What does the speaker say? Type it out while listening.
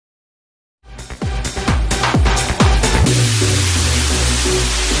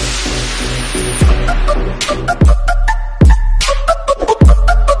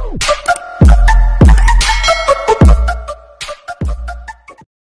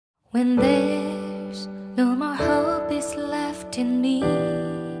When there's no more hope is left in me,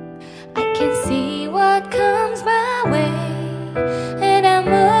 I can see what comes my way, and I'm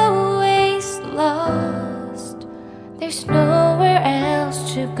always lost. There's nowhere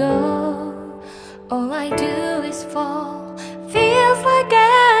else to go. All I do is fall. Feels like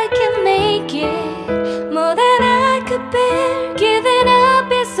I can make it more than I could bear. Giving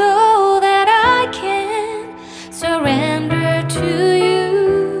up is all that I can surrender to you.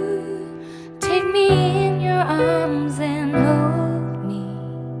 Take me in your arms and hold me.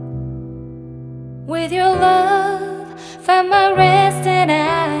 With your love, find my rest, and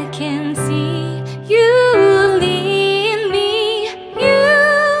I can see you lead me.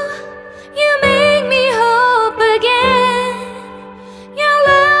 You make me hope again. Your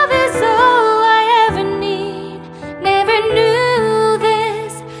love is all I ever need. Never knew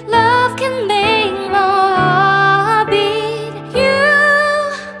this love can make my heart beat.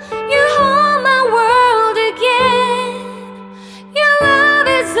 You hold my world again. Your love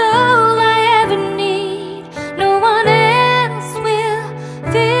is all I ever need. No one else will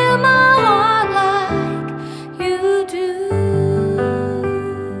fill my heart like you do.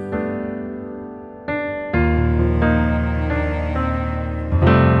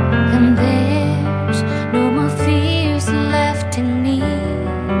 And there's no more fears left in me.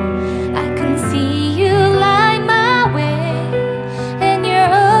 I can see you light my way, and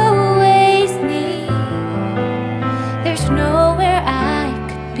you're always near. There's nowhere I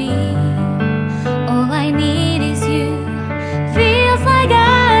could be. All I need is you. Feels like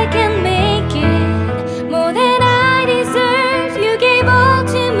I can make it more than I deserve. You gave all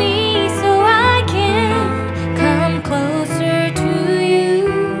to me so I can come closer to you.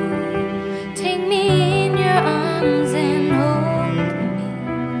 Take me in your arms and hold me.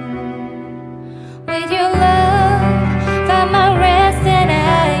 With your love, find my rest, and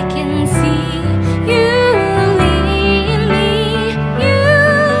I can see you lead me.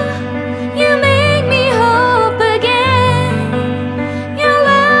 You make me hope again. Your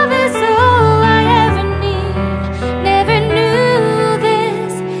love is all I ever need. Never knew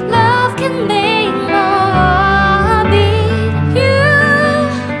this love can make my heart beat.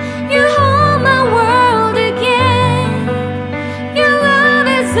 You hold my world again. Your love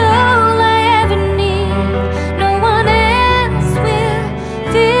is all I ever need. No one else will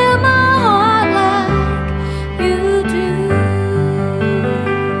fill my heart like you do.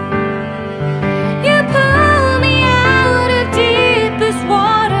 You pull me out of deepest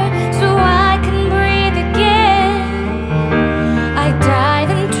water so I can breathe again. I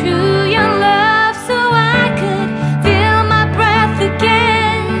dive into your love so I could feel my breath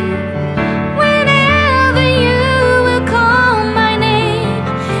again. Whenever you will call my name,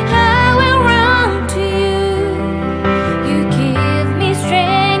 I will run to you. You give me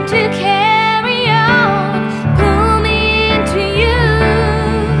strength to carry on. Pull me into you.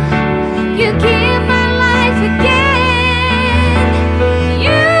 You give my life again.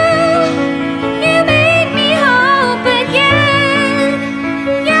 You make me hope again.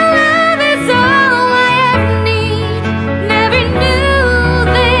 Your love is all I ever need. Never knew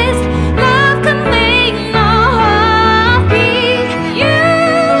this love could make my heart beat.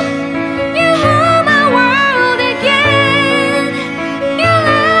 You hold my world again. Your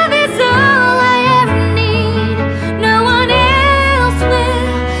love is all I ever need. No one else will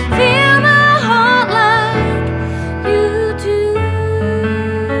fill my heart like you do.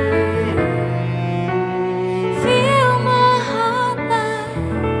 Fill my heart like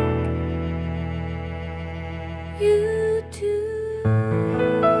you do.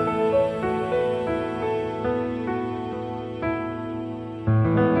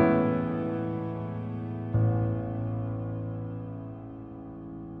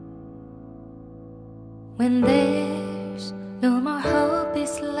 When there's no more hope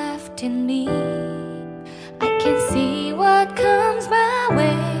is left in me, I can see what comes my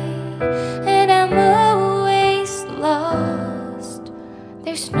way, and I'm always lost.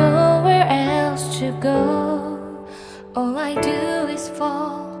 There's nowhere else to go. All I do is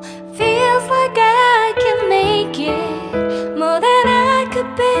fall. Feels like I can make it more than I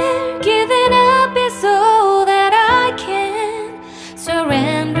could bear. Giving up is all that I can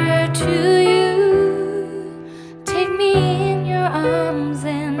surrender to you. Take me in your arms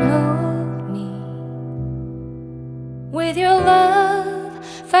and hold me. With your love,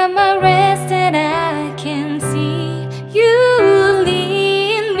 find my rest, and I can see you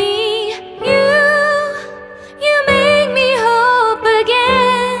lead me. You make me hope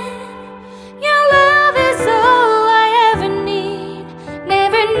again. Your love is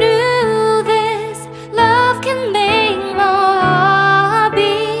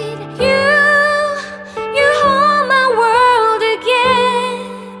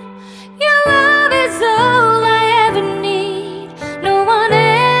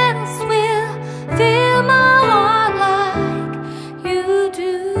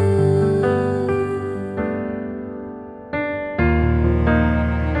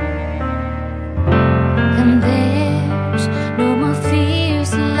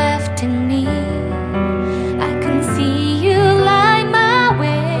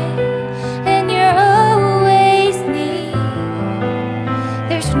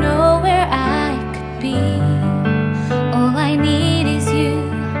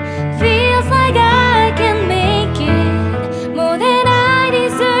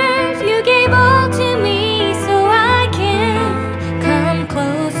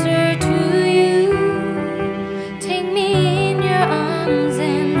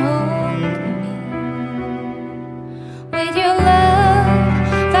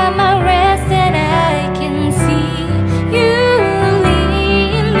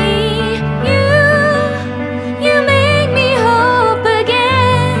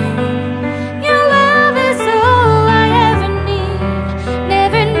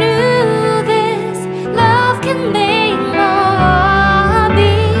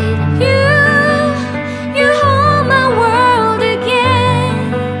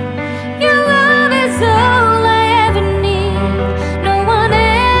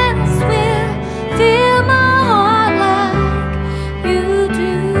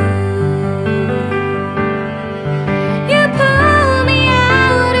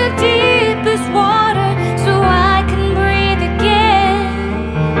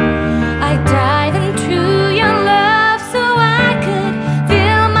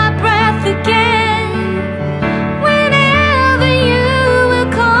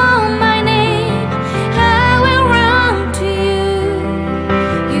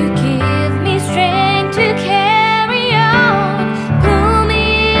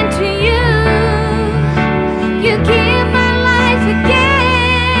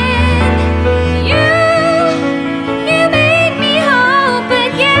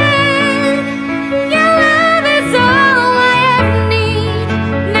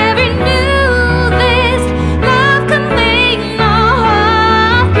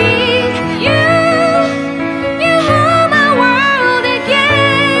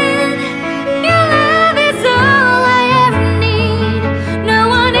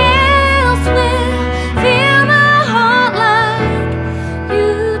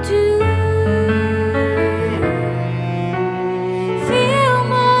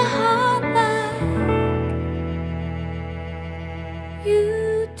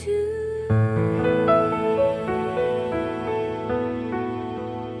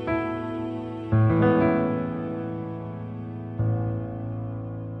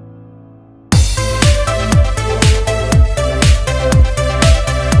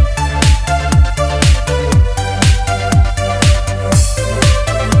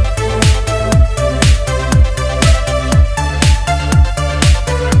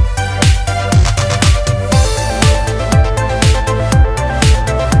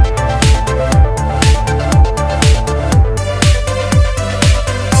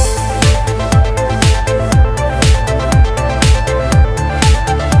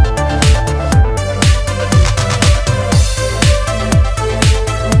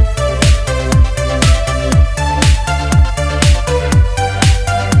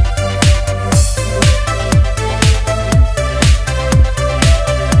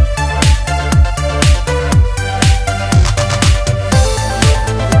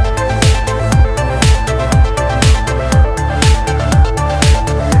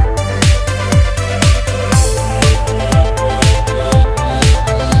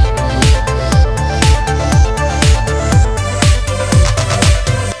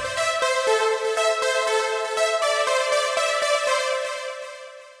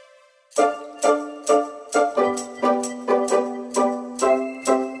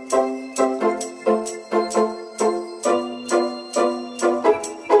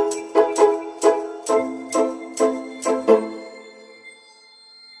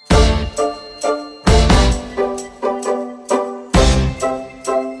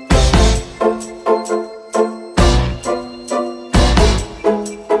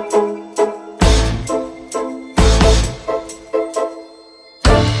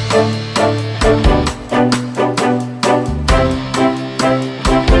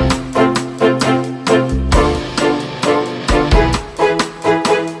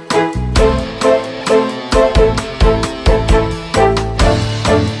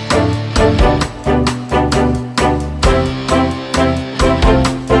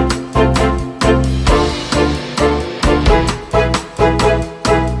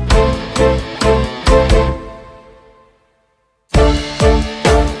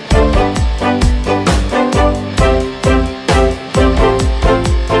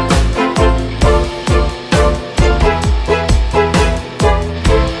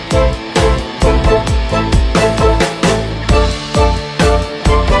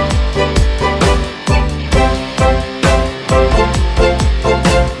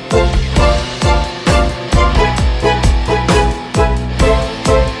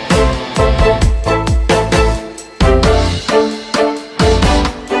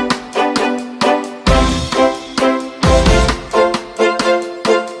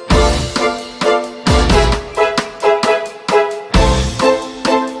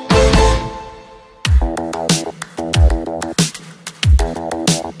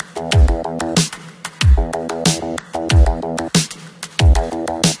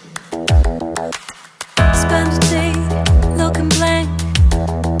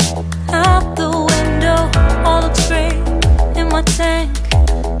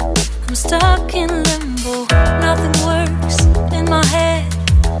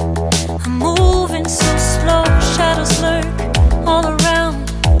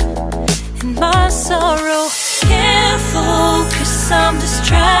I'm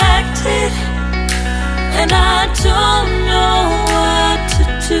distracted, and I don't know what to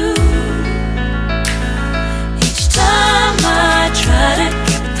do. Each time I try to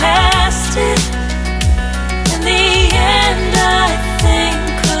get past it, in the end I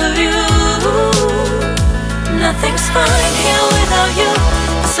think of you. Nothing's fine here without you.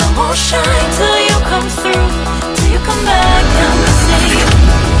 The sun won't shine till